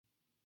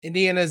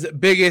Indiana's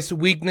biggest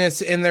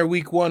weakness in their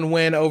week one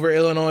win over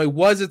Illinois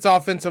was its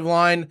offensive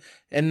line,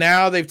 and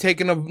now they've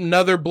taken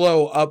another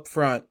blow up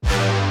front.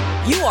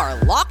 You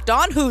are Locked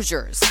On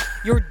Hoosiers,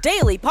 your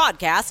daily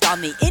podcast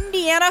on the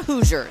Indiana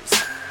Hoosiers.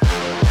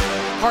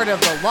 Part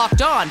of the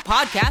Locked On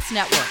Podcast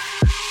Network,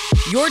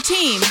 your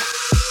team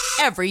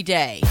every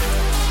day.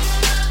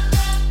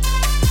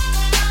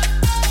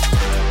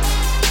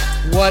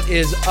 What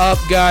is up,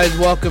 guys?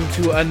 Welcome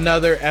to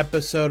another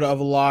episode of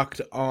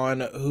Locked On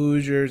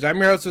Hoosiers. I'm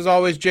your host, as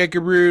always,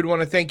 Jacob Rude.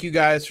 Want to thank you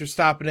guys for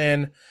stopping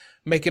in,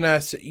 making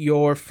us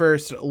your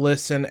first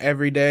listen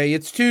every day.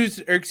 It's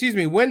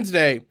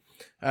Wednesday,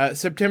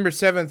 September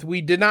 7th. We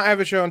did not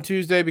have a show on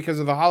Tuesday because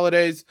of the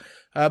holidays,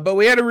 but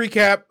we had a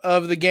recap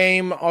of the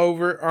game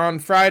over on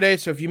Friday.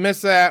 So if you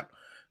missed that,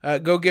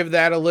 go give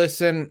that a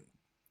listen.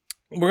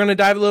 We're going to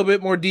dive a little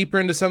bit more deeper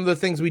into some of the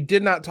things we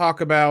did not talk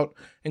about,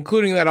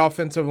 including that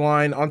offensive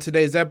line on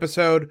today's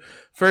episode.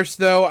 First,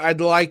 though, I'd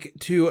like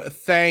to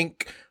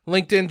thank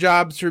LinkedIn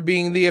Jobs for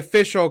being the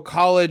official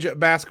college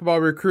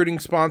basketball recruiting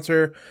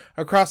sponsor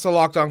across the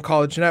Locked On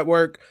College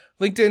Network.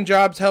 LinkedIn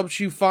Jobs helps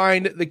you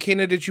find the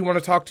candidates you want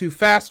to talk to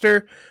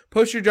faster.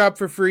 Post your job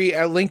for free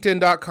at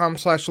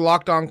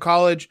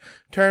linkedin.com/lockedoncollege.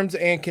 Terms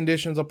and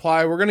conditions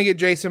apply. We're going to get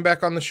Jason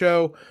back on the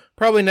show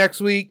probably next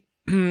week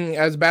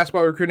as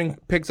basketball recruiting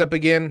picks up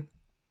again.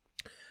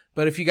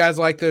 But if you guys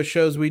like those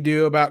shows we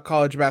do about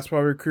college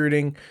basketball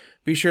recruiting,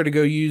 be sure to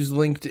go use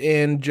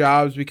LinkedIn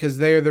Jobs because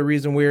they are the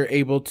reason we're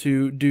able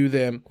to do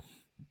them.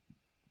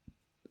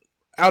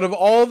 Out of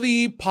all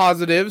the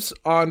positives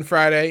on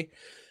Friday,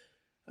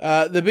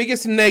 the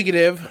biggest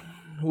negative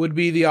would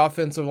be the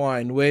offensive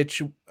line,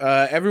 which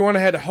everyone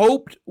had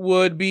hoped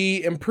would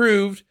be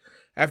improved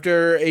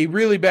after a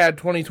really bad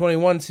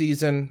 2021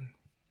 season.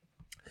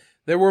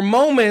 There were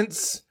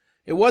moments.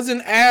 It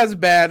wasn't as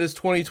bad as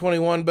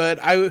 2021, but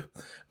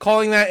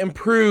calling that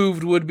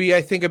improved would be,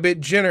 I think, a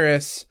bit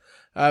generous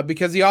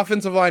because the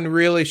offensive line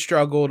really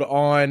struggled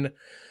on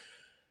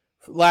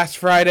last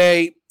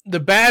Friday. The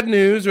bad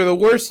news, or the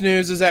worst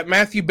news, is that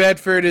Matthew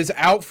Bedford is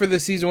out for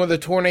the season with a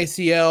torn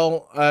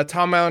ACL.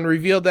 Tom Allen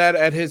revealed that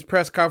at his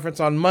press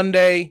conference on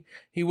Monday.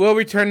 He will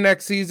return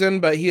next season,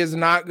 but he is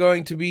not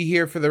going to be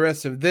here for the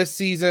rest of this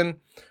season.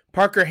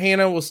 Parker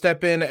Hanna will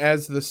step in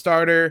as the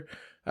starter.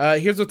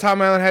 Here's what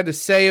Tom Allen had to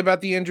say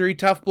about the injury.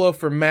 Tough blow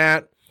for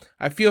Matt.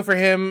 I feel for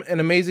him, an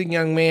amazing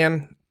young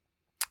man,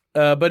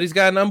 but he's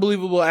got an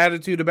unbelievable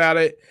attitude about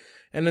it.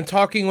 And in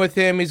talking with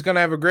him, he's going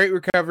to have a great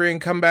recovery and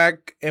come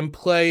back and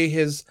play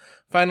his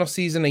final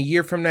season a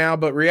year from now.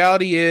 But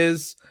reality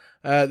is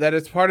that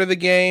it's part of the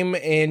game,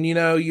 and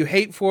you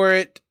hate for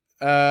it.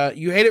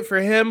 You hate it for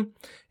him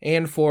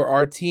and for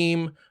our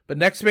team. But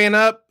next man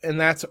up, and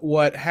that's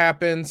what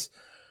happens.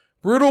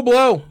 Brutal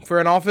blow for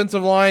an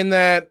offensive line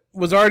that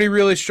was already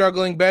really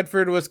struggling.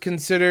 Bedford was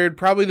considered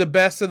probably the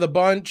best of the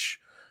bunch.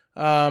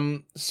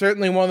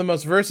 Certainly one of the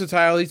most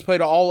versatile. He's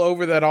played all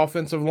over that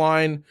offensive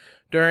line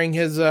during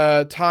his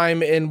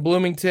time in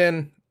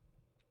Bloomington.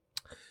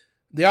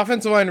 The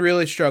offensive line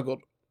really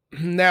struggled.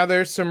 Now,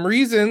 there's some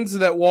reasons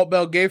that Walt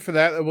Bell gave for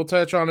that we'll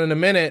touch on in a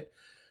minute.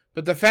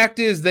 But the fact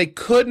is they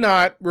could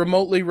not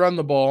remotely run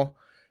the ball.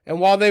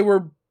 And while they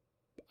were,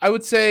 I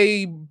would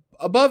say,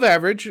 above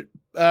average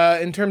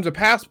in terms of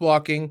pass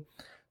blocking,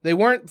 they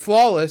weren't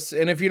flawless.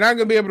 And if you're not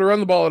going to be able to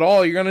run the ball at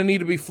all, you're going to need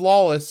to be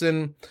flawless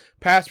in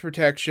pass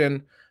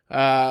protection,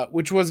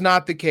 which was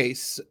not the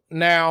case.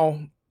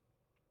 Now,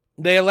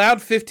 they allowed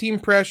 15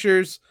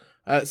 pressures,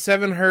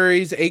 7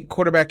 hurries, 8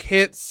 quarterback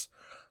hits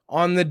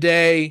on the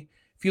day.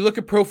 If you look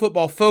at Pro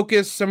Football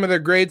Focus, some of their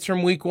grades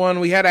from week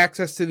one, we had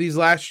access to these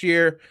last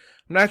year.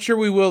 I'm not sure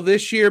we will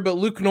this year, but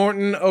Luke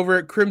Norton over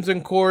at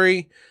Crimson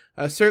Corey,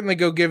 certainly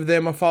go give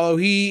them a follow.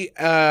 He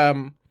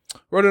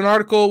wrote an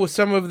article with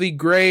some of the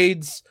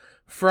grades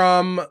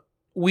from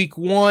week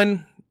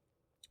one,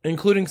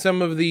 including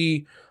some of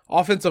the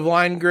offensive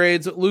line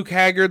grades. Luke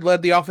Haggard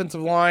led the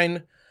offensive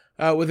line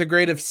with a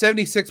grade of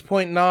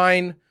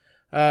 76.9.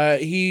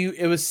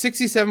 It was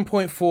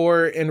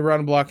 67.4 in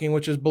run blocking,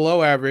 which is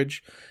below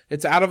average.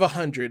 It's out of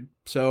 100.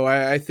 So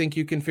I think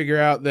you can figure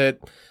out that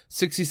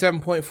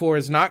 67.4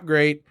 is not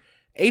great.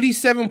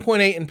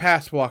 87.8 in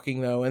pass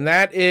blocking, though, and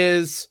that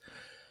is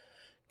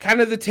kind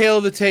of the tail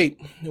of the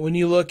tape when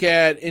you look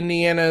at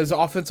Indiana's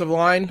offensive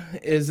line,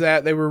 is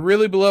that they were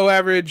really below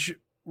average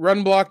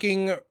run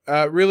blocking,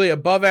 really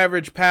above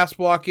average pass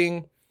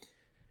blocking.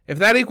 If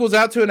that equals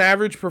out to an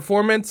average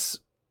performance,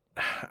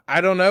 I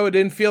don't know. It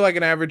didn't feel like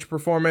an average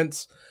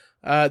performance.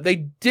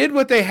 They did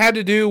what they had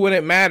to do when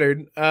it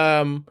mattered.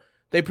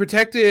 They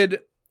protected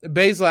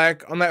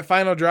Bazelak on that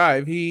final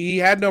drive. He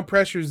had no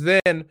pressures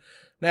then.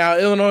 Now,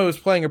 Illinois was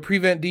playing a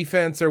prevent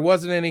defense. There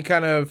wasn't any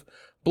kind of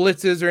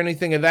blitzes or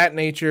anything of that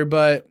nature,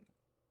 but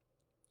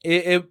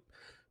it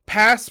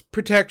pass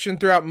protection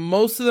throughout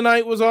most of the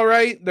night was all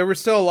right. There were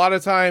still a lot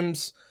of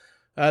times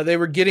they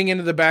were getting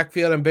into the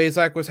backfield and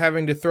Bazelak was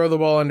having to throw the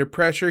ball under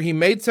pressure. He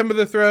made some of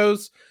the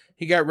throws.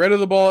 He got rid of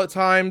the ball at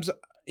times.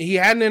 He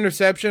had an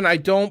interception. I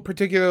don't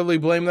particularly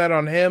blame that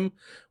on him.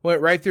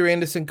 Went right through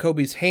Anderson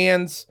Kobe's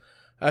hands.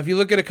 If you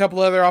look at a couple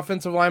other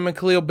offensive linemen,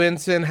 Khalil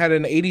Benson had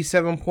an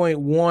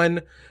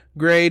 87.1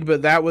 grade,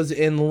 but that was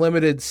in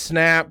limited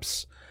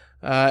snaps.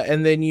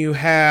 And then you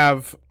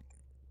have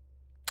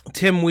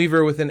Tim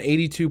Weaver with an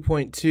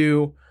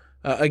 82.2,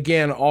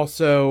 again,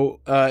 also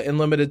in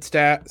limited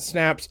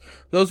snaps.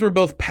 Those were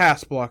both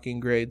pass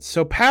blocking grades.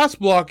 So pass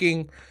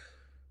blocking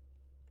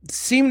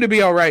seemed to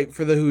be all right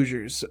for the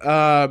Hoosiers.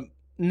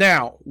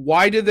 Now,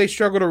 why did they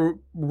struggle to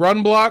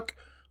run block?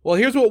 Well,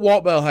 here's what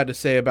Walt Bell had to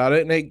say about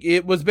it, and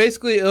it was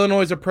basically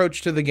Illinois'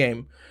 approach to the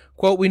game.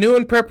 Quote, "We knew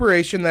in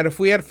preparation that if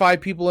we had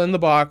 5 people in the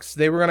box,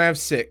 they were going to have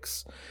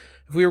 6.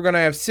 If we were going to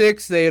have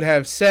 6, they'd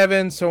have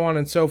 7, so on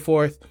and so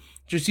forth.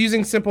 Just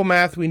using simple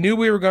math, we knew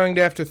we were going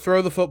to have to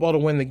throw the football to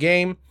win the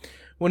game.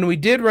 When we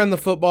did run the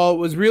football, it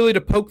was really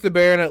to poke the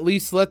bear and at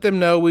least let them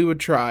know we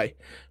would try.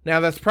 Now,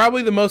 that's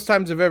probably the most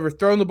times I've ever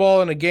thrown the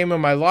ball in a game of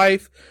my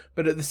life,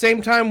 but at the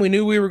same time, we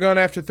knew we were going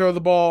to have to throw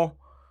the ball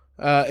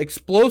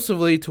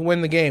explosively to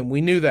win the game.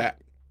 We knew that."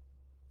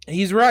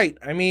 He's right.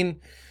 I mean,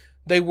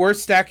 they were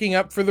stacking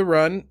up for the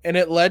run, and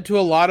it led to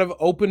a lot of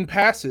open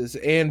passes,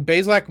 and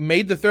Bazelak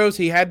made the throws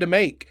he had to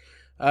make.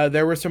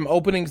 There were some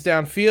openings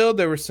downfield.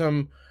 There were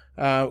some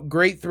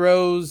great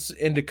throws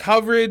into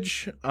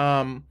coverage.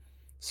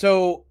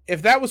 So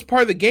if that was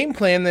part of the game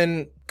plan,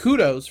 then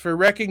kudos for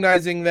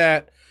recognizing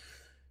that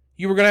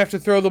you were going to have to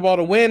throw the ball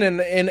to win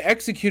and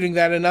executing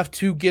that enough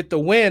to get the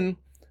win.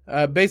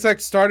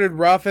 Bazelak started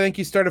rough. I think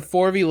he started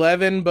 4 of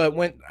 11, but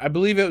went, I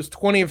believe it was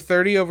 20 of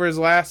 30 over his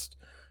last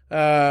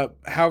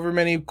however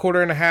many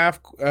quarter and a half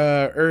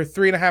or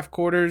 3.5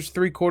 quarters,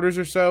 3 quarters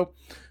or so.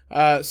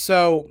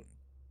 So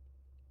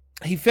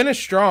he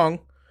finished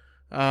strong.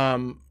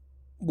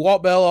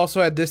 Walt Bell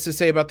also had this to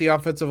say about the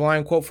offensive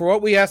line, quote, "For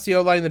what we asked the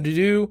O-line to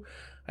do,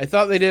 I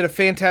thought they did a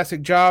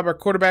fantastic job. Our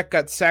quarterback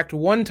got sacked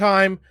 1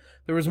 time.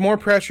 There was more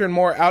pressure and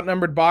more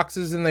outnumbered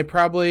boxes than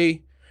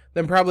probably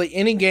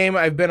any game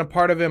I've been a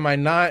part of in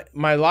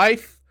my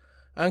life.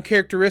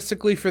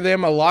 Uncharacteristically for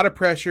them, a lot of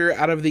pressure.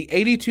 Out of the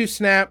 82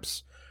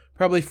 snaps,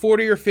 probably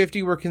 40 or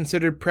 50 were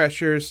considered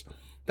pressures.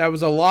 That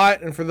was a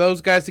lot, and for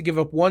those guys to give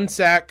up 1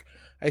 sack,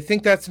 I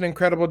think that's an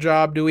incredible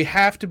job. Do we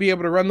have to be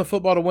able to run the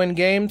football to win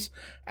games?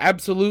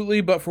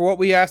 Absolutely, but for what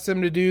we asked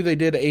them to do, they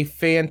did a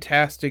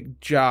fantastic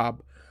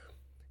job."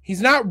 He's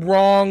not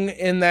wrong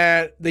in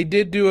that they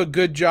did do a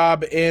good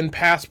job in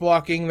pass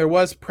blocking. There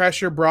was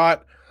pressure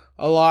brought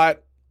a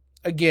lot.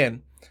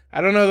 Again, I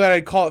don't know that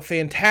I'd call it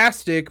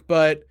fantastic,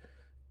 but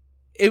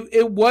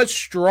it was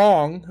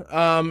strong.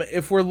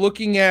 If we're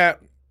looking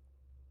at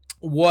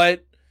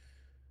what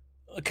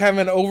kind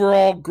of an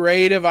overall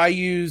grade of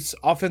IU's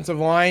offensive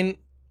line,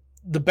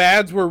 the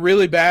bads were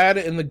really bad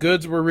and the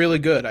goods were really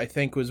good, I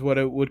think was what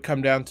it would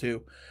come down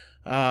to.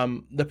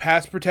 The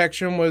pass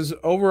protection was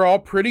overall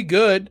pretty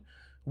good.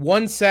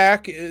 1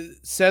 sack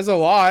says a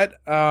lot.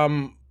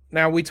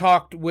 Now, we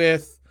talked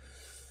with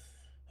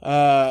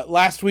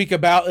last week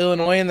about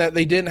Illinois and that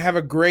they didn't have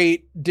a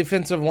great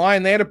defensive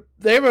line. They have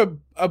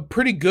a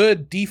pretty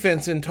good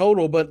defense in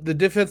total, but the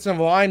defensive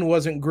line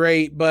wasn't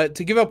great. But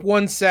to give up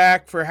 1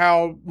 sack for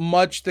how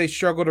much they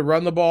struggle to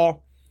run the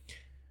ball,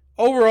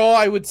 overall,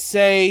 I would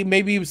say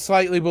maybe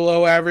slightly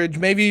below average,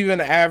 maybe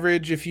even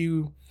average if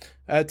you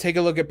take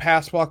a look at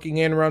pass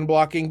blocking and run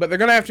blocking, but they're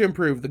going to have to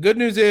improve. The good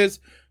news is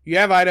you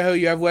have Idaho,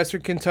 you have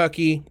Western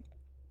Kentucky.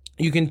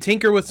 You can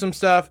tinker with some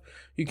stuff.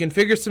 You can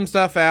figure some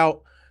stuff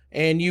out,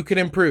 and you can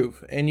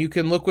improve. And you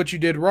can look what you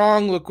did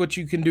wrong, look what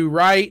you can do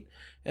right,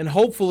 and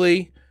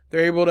hopefully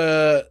they're able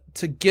to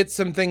get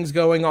some things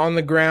going on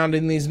the ground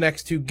in these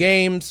next 2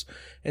 games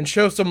and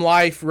show some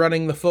life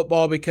running the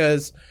football,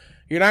 because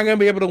you're not going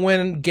to be able to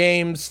win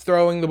games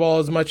throwing the ball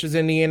as much as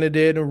Indiana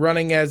did and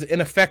running as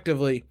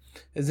ineffectively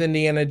as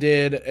Indiana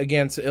did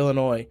against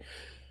Illinois.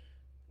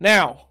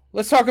 Now,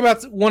 let's talk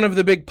about one of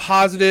the big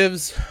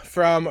positives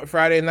from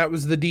Friday, and that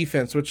was the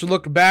defense, which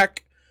looked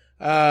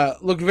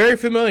very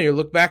familiar.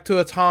 Look back to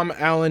a Tom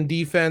Allen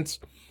defense.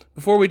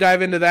 Before we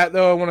dive into that,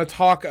 though, I want to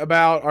talk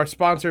about our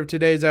sponsor of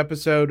today's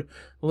episode,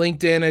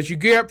 LinkedIn. As you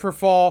gear up for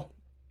fall,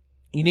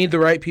 you need the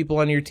right people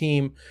on your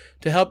team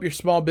to help your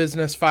small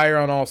business fire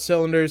on all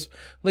cylinders.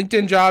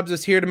 LinkedIn Jobs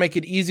is here to make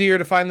it easier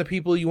to find the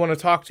people you want to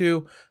talk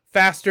to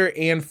faster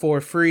and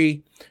for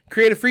free.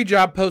 Create a free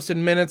job post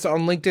in minutes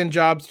on LinkedIn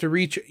Jobs to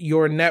reach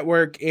your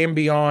network and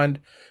beyond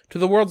to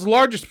the world's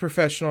largest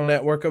professional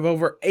network of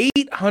over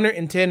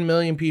 810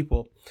 million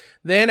people.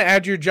 Then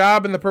add your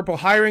job in the purple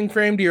hiring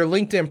frame to your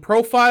LinkedIn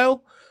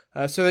profile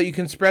so that you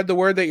can spread the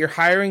word that you're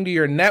hiring to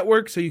your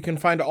network so you can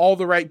find all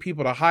the right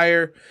people to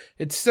hire.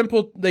 It's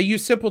simple. They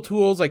use simple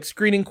tools like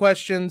screening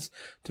questions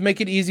to make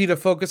it easy to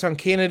focus on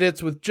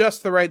candidates with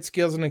just the right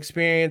skills and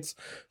experience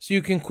so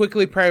you can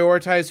quickly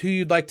prioritize who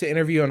you'd like to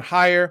interview and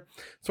hire.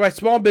 That's why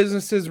small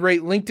businesses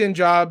rate LinkedIn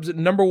Jobs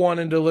 #1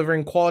 in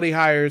delivering quality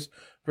hires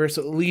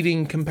versus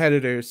leading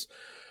competitors.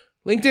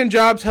 LinkedIn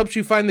Jobs helps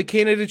you find the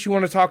candidates you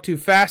want to talk to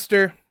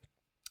faster.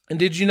 And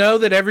did you know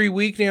that every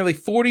week nearly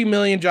 40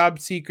 million job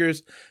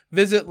seekers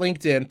visit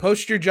LinkedIn?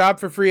 Post your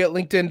job for free at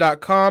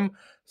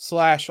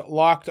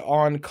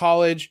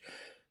linkedin.com/lockedoncollege.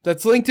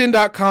 That's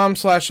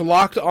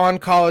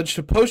linkedin.com/lockedoncollege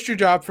to post your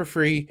job for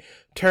free.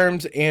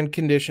 Terms and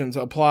conditions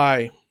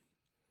apply.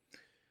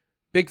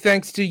 Big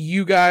thanks to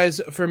you guys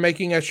for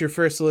making us your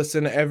first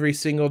listen every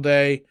single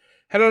day.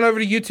 Head on over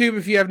to YouTube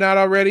if you have not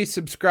already.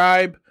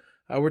 Subscribe.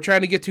 We're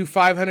trying to get to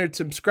 500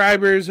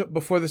 subscribers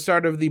before the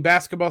start of the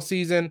basketball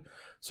season.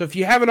 So if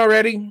you haven't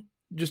already,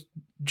 just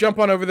jump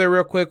on over there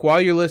real quick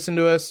while you're listening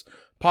to us.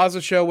 Pause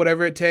the show,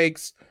 whatever it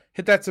takes.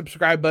 Hit that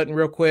subscribe button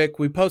real quick.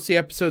 We post the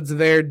episodes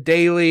there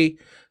daily,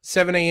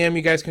 7 a.m.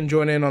 You guys can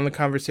join in on the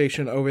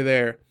conversation over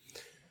there.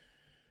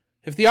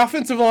 If the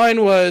offensive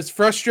line was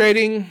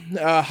frustrating,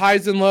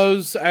 highs and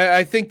lows,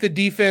 I think the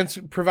defense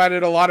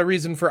provided a lot of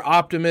reason for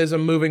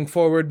optimism moving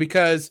forward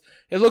because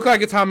it looked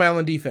like a Tom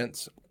Allen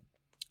defense.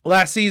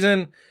 Last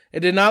season, it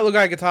did not look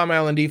like a Tom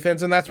Allen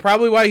defense, and that's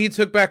probably why he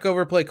took back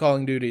over play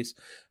calling duties,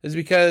 is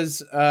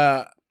because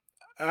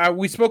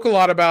we spoke a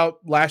lot about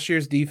last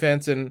year's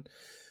defense, and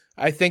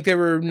I think they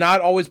were not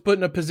always put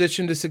in a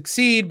position to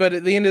succeed, but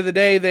at the end of the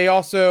day, they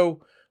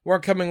also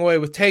weren't coming away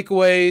with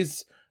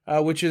takeaways,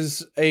 which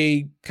is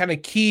a kind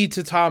of key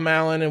to Tom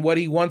Allen and what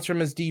he wants from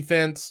his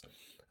defense.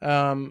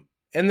 And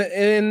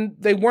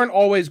they weren't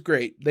always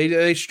great.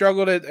 They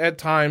struggled at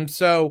times.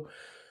 So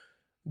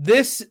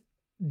this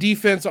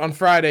defense on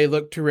Friday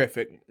looked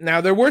terrific.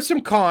 Now, there were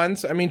some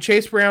cons. I mean,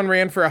 Chase Brown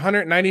ran for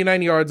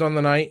 199 yards on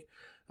the night.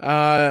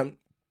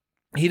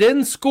 He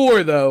didn't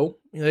score, though.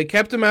 They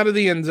kept him out of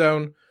the end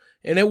zone,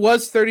 and it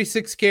was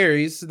 36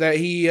 carries that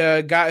he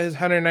got his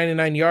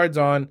 199 yards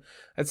on.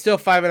 That's still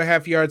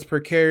 5.5 yards per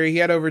carry. He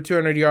had over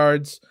 200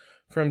 yards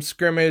from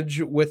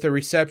scrimmage with a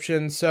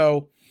reception.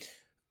 So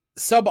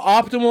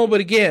suboptimal,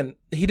 but again,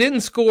 he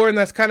didn't score, and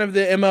that's kind of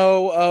the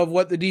MO of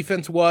what the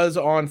defense was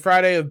on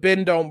Friday of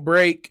bend, don't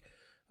break.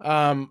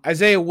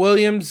 Isaiah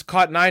Williams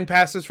caught 9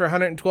 passes for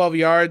 112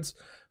 yards.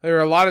 There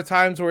were a lot of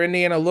times where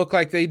Indiana looked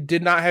like they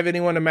did not have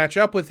anyone to match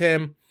up with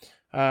him,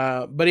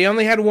 but he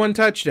only had 1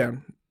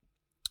 touchdown.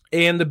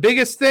 And the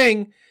biggest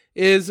thing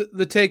is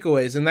the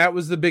takeaways, and that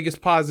was the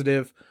biggest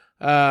positive.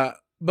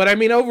 But I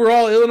mean,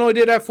 overall, Illinois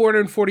did have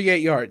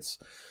 448 yards.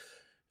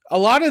 A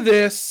lot of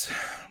this,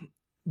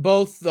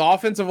 both the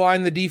offensive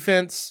line, the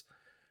defense,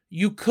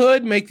 you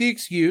could make the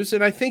excuse,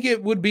 and I think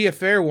it would be a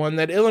fair one,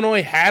 that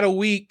Illinois had a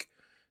week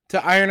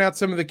to iron out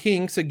some of the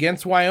kinks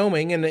against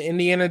Wyoming, and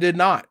Indiana did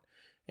not.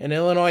 And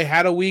Illinois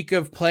had a week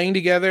of playing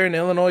together, and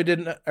Illinois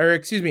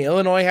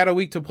had a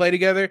week to play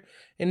together.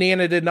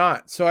 Indiana did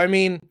not. So, I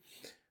mean,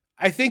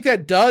 I think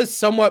that does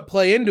somewhat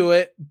play into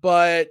it,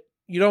 but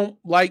you don't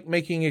like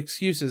making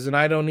excuses, and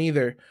I don't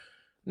either.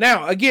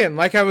 Now, again,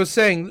 like I was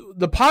saying,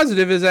 the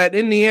positive is that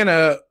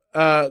Indiana,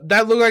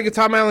 that looked like a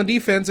Tom Allen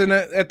defense, and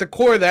at the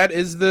core of that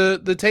is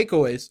the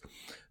takeaways.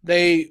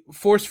 They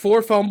forced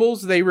 4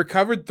 fumbles. They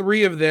recovered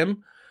 3 of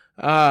them.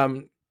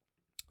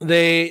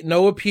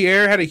 Noah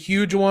Pierre had a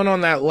huge one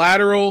on that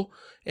lateral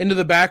into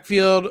the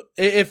backfield.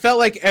 It felt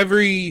like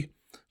every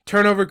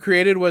turnover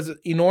created was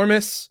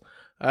enormous.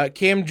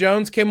 Cam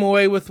Jones came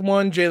away with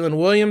 1. Jalen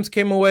Williams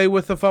came away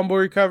with a fumble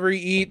recovery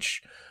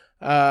each.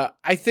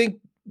 I think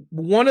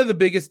one of the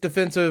biggest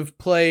defensive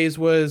plays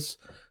was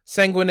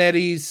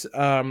Sanguinetti's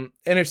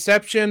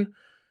interception.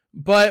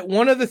 But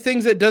one of the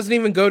things that doesn't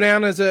even go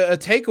down as a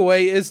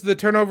takeaway is the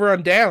turnover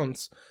on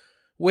downs,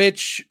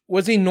 which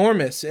was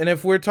enormous. And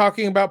if we're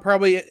talking about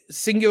probably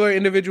singular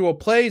individual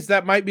plays,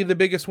 that might be the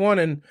biggest one,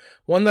 and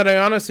one that I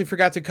honestly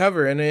forgot to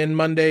cover in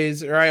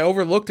Monday's, or I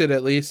overlooked it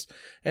at least,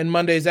 in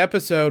Monday's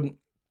episode.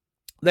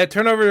 That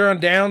turnover on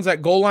downs,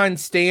 that goal line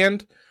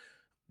stand,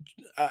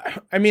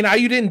 I mean,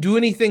 IU didn't do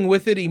anything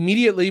with it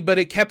immediately, but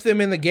it kept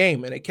them in the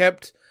game, and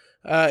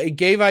it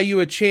gave IU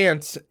a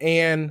chance,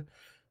 and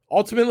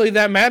ultimately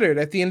that mattered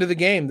at the end of the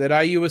game, that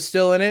IU was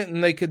still in it,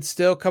 and they could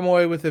still come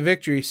away with a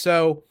victory.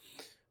 So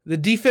the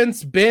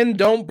defense, bend,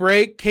 don't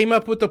break, came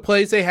up with the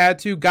plays they had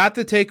to, got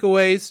the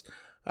takeaways,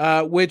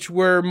 which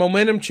were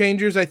momentum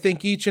changers, I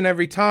think, each and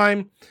every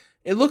time.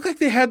 It looked like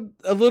they had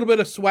a little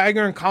bit of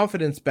swagger and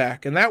confidence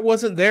back, and that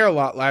wasn't there a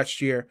lot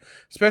last year,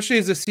 especially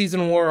as the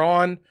season wore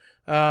on.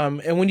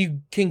 And when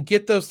you can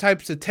get those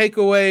types of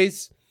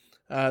takeaways,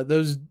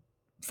 those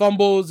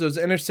fumbles, those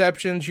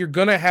interceptions, you're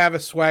going to have a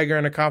swagger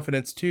and a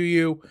confidence to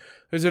you.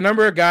 There's a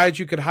number of guys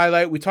you could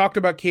highlight. We talked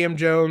about Cam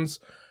Jones.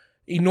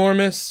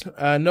 Enormous.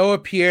 Noah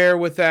Pierre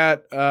with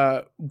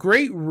that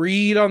great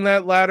read on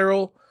that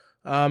lateral,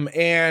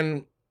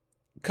 and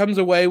comes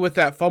away with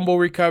that fumble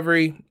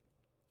recovery.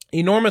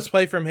 Enormous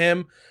play from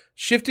him.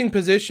 Shifting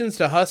positions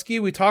to Husky.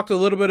 We talked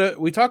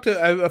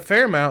a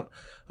fair amount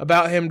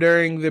about him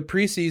during the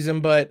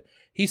preseason, but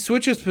he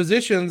switches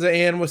positions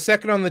and was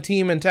second on the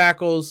team in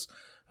tackles.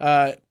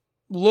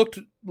 Looked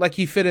like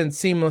he fit in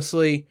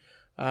seamlessly.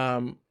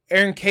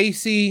 Aaron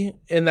Casey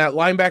in that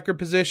linebacker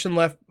position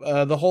left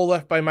the hole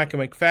left by Micah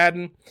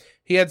McFadden.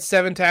 He had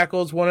 7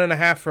 tackles,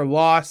 1.5 for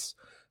loss.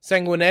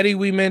 Sanguinetti,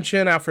 we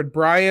mentioned. Alfred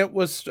Bryant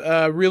was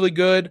really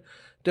good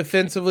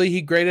defensively.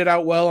 He graded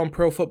out well on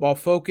Pro Football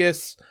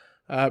Focus.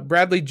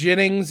 Bradley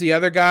Jennings, the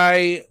other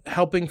guy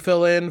helping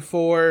fill in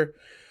for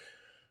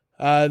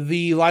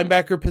the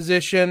linebacker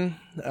position.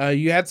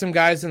 You had some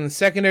guys in the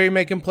secondary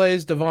making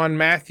plays, Devon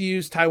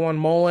Matthews, Tywan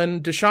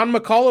Mullen. Deshaun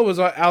McCullough was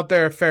out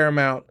there a fair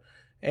amount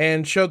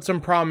and showed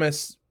some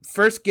promise.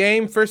 First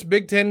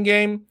Big Ten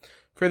game,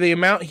 for the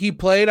amount he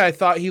played, I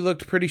thought he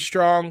looked pretty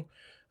strong.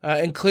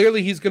 And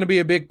clearly he's going to be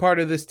a big part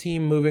of this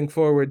team moving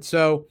forward.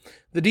 So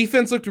the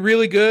defense looked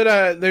really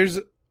good. There's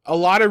a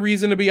lot of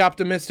reason to be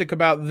optimistic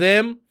about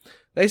them.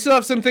 They still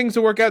have some things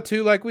to work out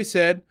too, like we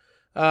said.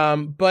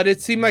 But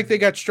it seemed like they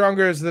got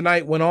stronger as the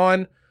night went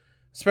on,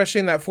 especially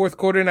in that fourth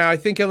quarter. Now, I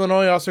think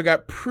Illinois also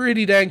got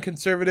pretty dang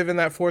conservative in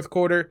that fourth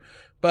quarter,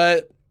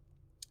 but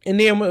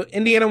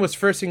Indiana was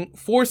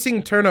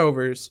forcing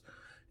turnovers.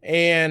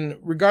 And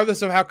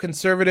regardless of how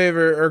conservative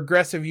or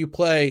aggressive you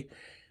play,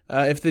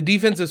 if the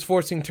defense is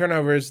forcing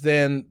turnovers,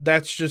 then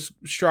that's just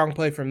strong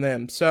play from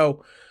them.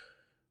 So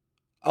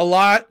a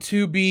lot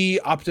to be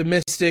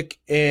optimistic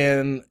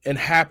and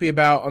happy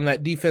about on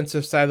that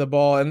defensive side of the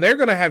ball. And they're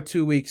going to have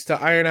 2 weeks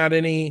to iron out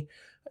any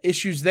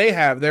issues they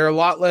have. They're a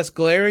lot less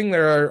glaring.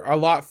 There are a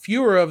lot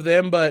fewer of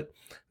them, but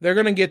they're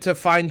going to get to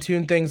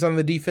fine-tune things on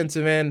the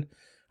defensive end.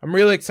 I'm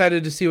really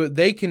excited to see what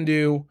they can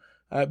do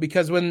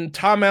because when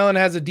Tom Allen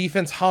has a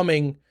defense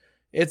humming,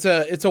 it's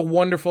a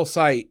wonderful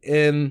sight.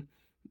 And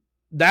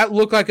that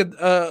looked like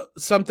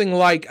something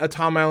like a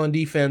Tom Allen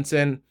defense.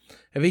 And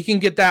if he can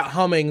get that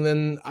humming,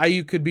 then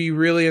IU could be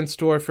really in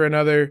store for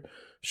another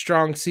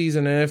strong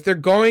season. And if they're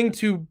going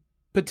to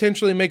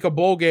potentially make a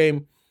bowl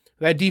game,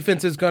 that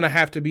defense is going to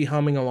have to be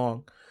humming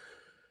along.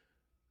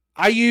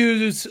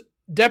 IU's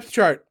depth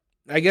chart,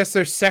 I guess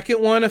their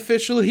second one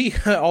officially,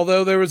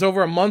 although there was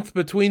over a month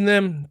between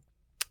them,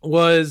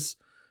 was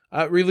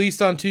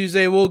released on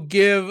Tuesday. We'll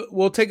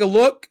take a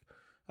look.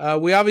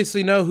 We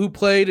obviously know who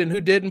played and who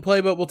didn't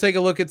play, but we'll take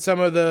a look at some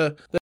of the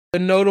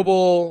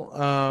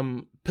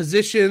notable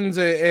positions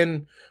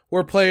and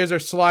where players are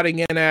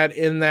slotting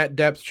in that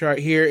depth chart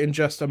here in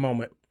just a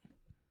moment.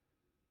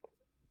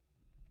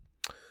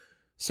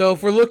 So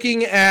if we're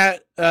looking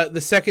at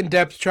the second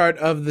depth chart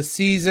of the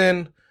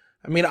season,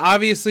 I mean,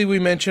 obviously we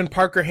mentioned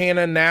Parker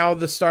Hanna, now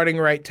the starting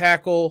right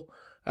tackle.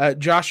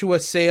 Joshua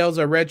Sales,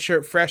 a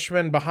redshirt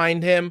freshman,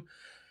 behind him.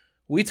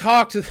 We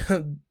talked,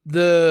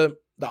 the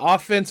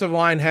offensive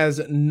line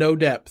has no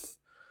depth.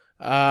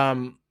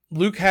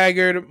 Luke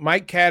Haggard,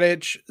 Mike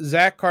Kadich,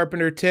 Zach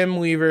Carpenter, Tim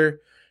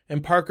Weaver,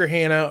 and Parker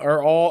Hanna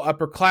are all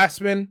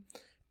upperclassmen.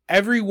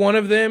 Every one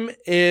of them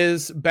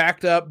is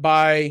backed up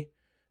by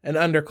an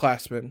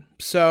underclassman.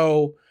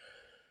 So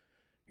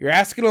you're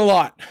asking a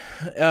lot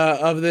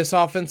of this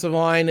offensive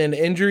line, and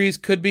injuries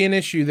could be an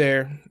issue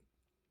there.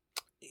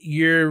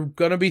 You're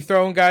going to be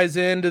throwing guys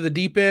into the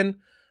deep end.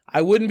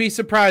 I wouldn't be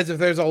surprised if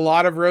there's a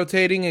lot of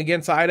rotating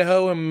against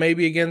Idaho and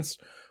maybe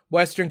against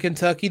Western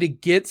Kentucky to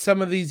get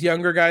some of these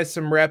younger guys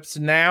some reps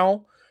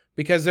now,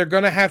 because they're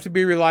going to have to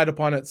be relied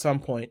upon at some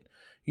point.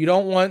 You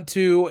don't want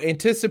to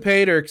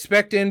anticipate or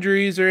expect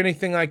injuries or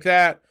anything like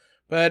that,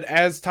 but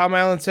as Tom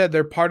Allen said,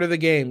 they're part of the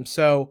game.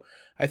 So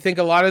I think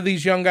a lot of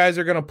these young guys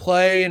are going to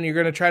play, and you're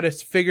going to try to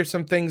figure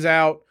some things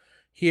out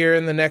here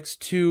in the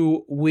next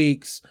 2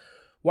 weeks.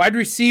 Wide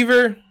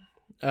receiver,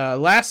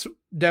 last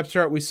depth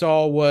chart we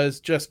saw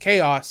was just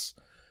chaos.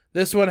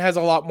 This one has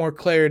a lot more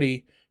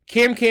clarity.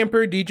 Cam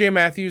Camper, DJ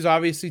Matthews,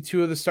 obviously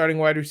two of the starting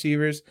wide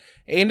receivers.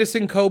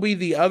 Anderson Kobe,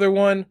 the other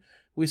one.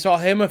 We saw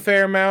him a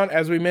fair amount.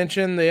 As we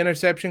mentioned, the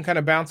interception kind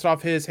of bounced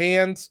off his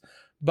hands,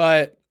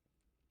 but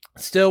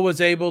still was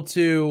able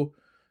to,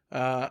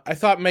 I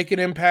thought, make an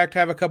impact,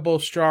 have a couple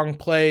of strong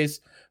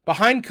plays.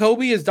 Behind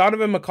Kobe is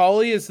Donovan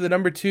McCauley, is the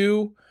number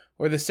 2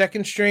 or the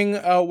second string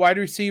wide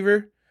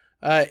receiver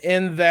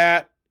in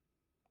that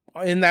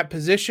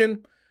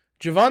position.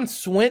 Javon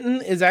Swinton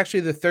is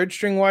actually the third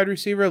string wide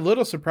receiver, a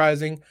little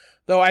surprising,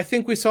 though I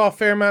think we saw a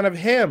fair amount of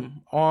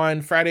him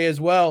on Friday as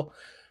well.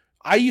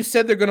 IU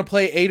said they're going to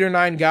play 8 or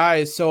 9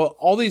 guys, so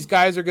all these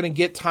guys are going to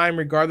get time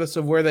regardless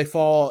of where they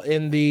fall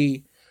in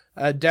the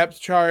depth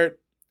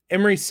chart.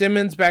 Emory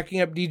Simmons backing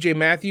up DJ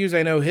Matthews,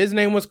 I know his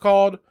name was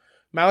called.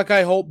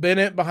 Malachi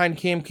Holt-Bennett behind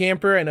Cam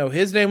Camper, I know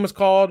his name was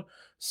called.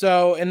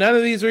 So, and none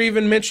of these are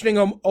even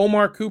mentioning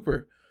Omar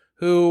Cooper,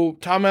 who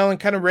Tom Allen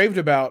kind of raved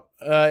about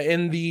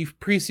in the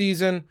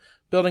preseason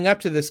building up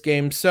to this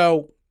game.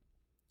 So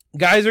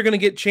guys are going to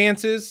get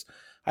chances.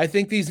 I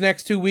think these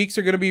next 2 weeks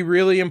are going to be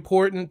really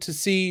important to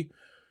see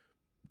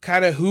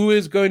kind of who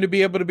is going to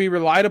be able to be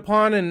relied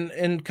upon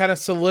and kind of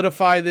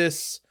solidify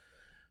this,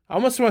 I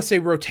almost want to say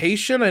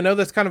rotation. I know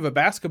that's kind of a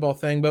basketball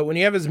thing, but when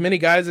you have as many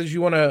guys as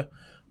you want to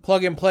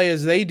plug and play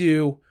as they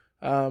do,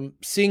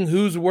 seeing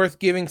who's worth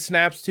giving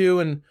snaps to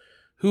and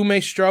who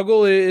may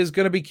struggle is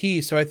going to be key.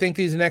 So I think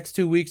these next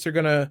 2 weeks are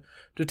going to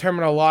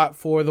determine a lot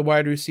for the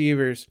wide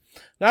receivers.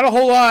 Not a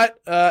whole lot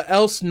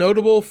else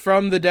notable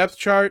from the depth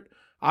chart.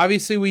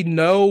 Obviously, we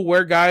know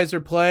where guys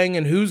are playing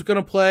and who's going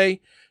to play.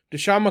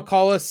 Deshaun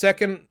McCullough,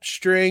 second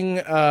string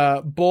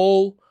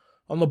bull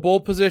on the bull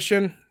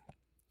position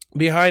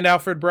behind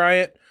Alfred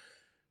Bryant.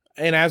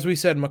 And as we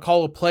said,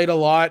 McCullough played a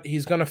lot.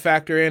 He's going to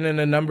factor in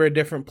a number of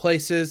different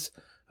places.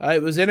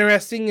 It was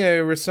interesting.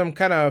 There were some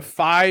kind of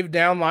 5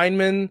 down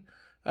linemen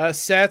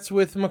sets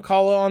with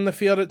McCullough on the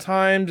field at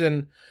times,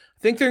 and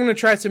I think they're going to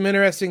try some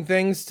interesting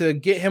things to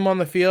get him on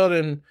the field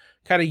and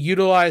kind of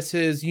utilize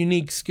his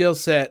unique skill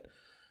set.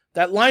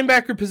 That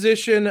linebacker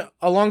position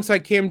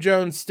alongside Cam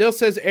Jones still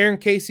says Aaron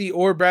Casey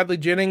or Bradley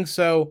Jennings,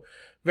 so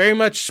very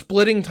much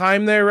splitting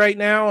time there right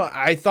now.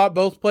 I thought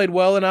both played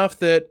well enough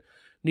that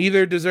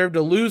neither deserved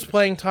to lose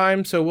playing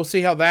time, so we'll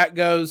see how that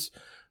goes.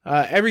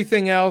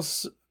 Everything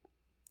else,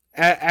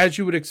 as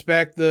you would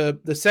expect, the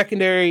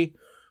secondary,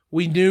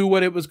 we knew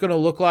what it was going to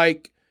look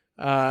like.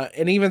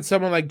 And even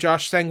someone like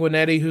Josh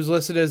Sanguinetti, who's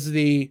listed as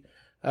the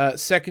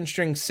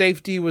second-string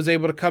safety, was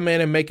able to come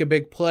in and make a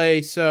big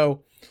play.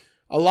 So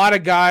a lot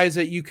of guys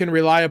that you can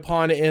rely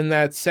upon in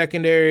that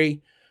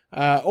secondary.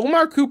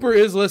 Omar Cooper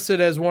is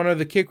listed as one of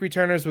the kick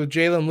returners with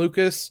Jalen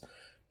Lucas.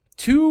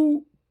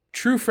 2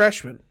 true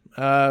freshmen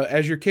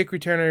as your kick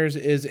returners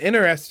is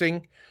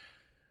interesting.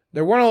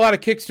 There weren't a lot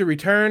of kicks to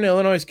return.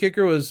 Illinois'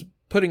 kicker was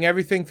putting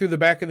everything through the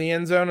back of the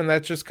end zone, and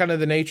that's just kind of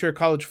the nature of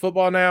college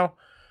football now.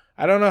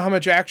 I don't know how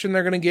much action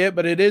they're going to get,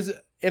 but it is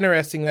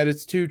interesting that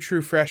it's 2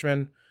 true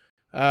freshmen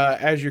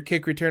as your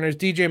kick returners.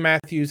 DJ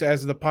Matthews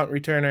as the punt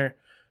returner.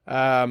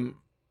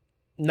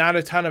 Not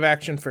a ton of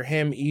action for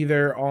him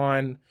either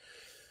on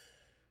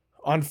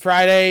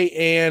Friday,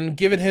 and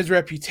given his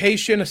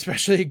reputation,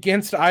 especially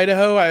against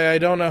Idaho, I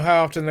don't know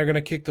how often they're going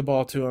to kick the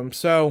ball to him.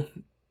 So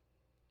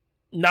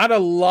not a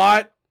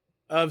lot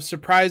of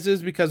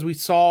surprises because we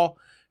saw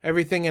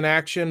everything in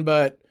action,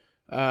 but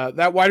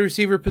that wide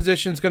receiver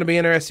position is going to be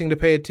interesting to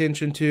pay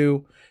attention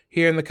to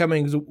here in the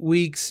coming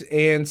weeks,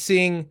 and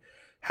seeing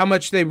how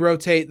much they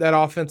rotate that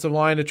offensive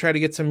line to try to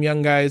get some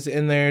young guys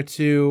in there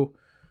to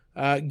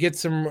get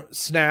some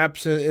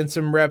snaps and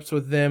some reps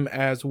with them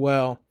as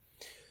well.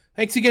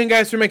 Thanks again,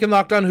 guys, for making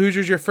Locked On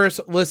Hoosiers your first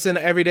listen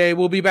every day.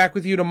 We'll be back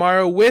with you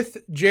tomorrow with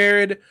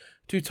Jared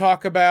to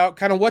talk about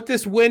kind of what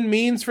this win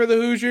means for the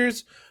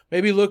Hoosiers.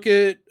 Maybe look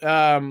at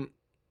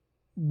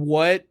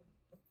what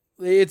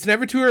it's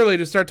never too early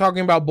to start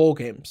talking about bowl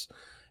games.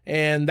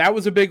 And that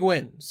was a big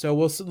win. So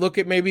we'll look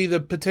at maybe the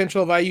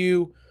potential of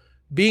IU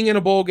being in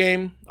a bowl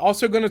game.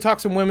 Also going to talk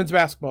some women's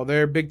basketball.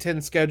 Their Big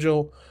Ten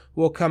schedule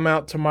will come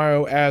out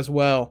tomorrow as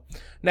well.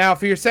 Now,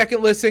 for your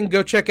second listen,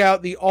 go check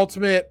out the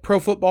Ultimate Pro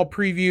Football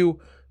Preview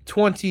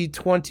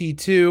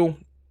 2022.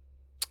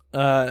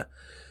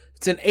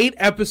 It's an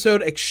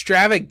 8-episode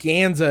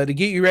extravaganza to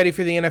get you ready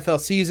for the NFL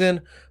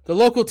season. The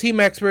local team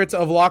experts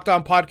of Locked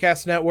On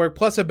Podcast Network,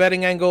 plus a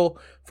betting angle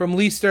from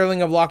Lee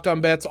Sterling of Locked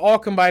On Bets, all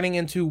combining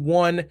into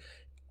one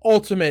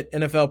ultimate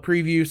NFL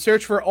preview.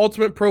 Search for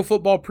Ultimate Pro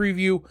Football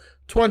Preview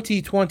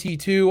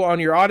 2022 on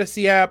your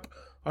Odyssey app,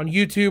 on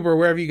YouTube, or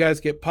wherever you guys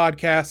get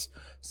podcasts.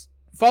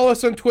 Follow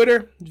us on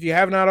Twitter, if you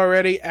have not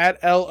already,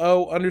 at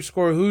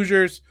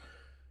 @LO_Hoosiers.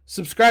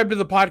 Subscribe to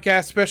the podcast,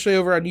 especially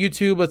over on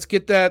YouTube. Let's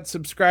get that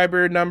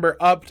subscriber number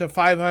up to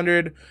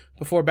 500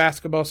 before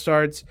basketball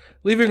starts.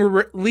 Leave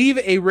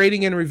a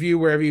rating and review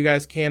wherever you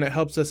guys can. It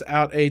helps us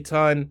out a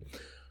ton.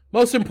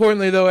 Most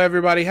importantly, though,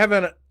 everybody, have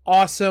an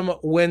awesome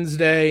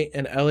Wednesday,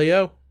 and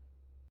LEO.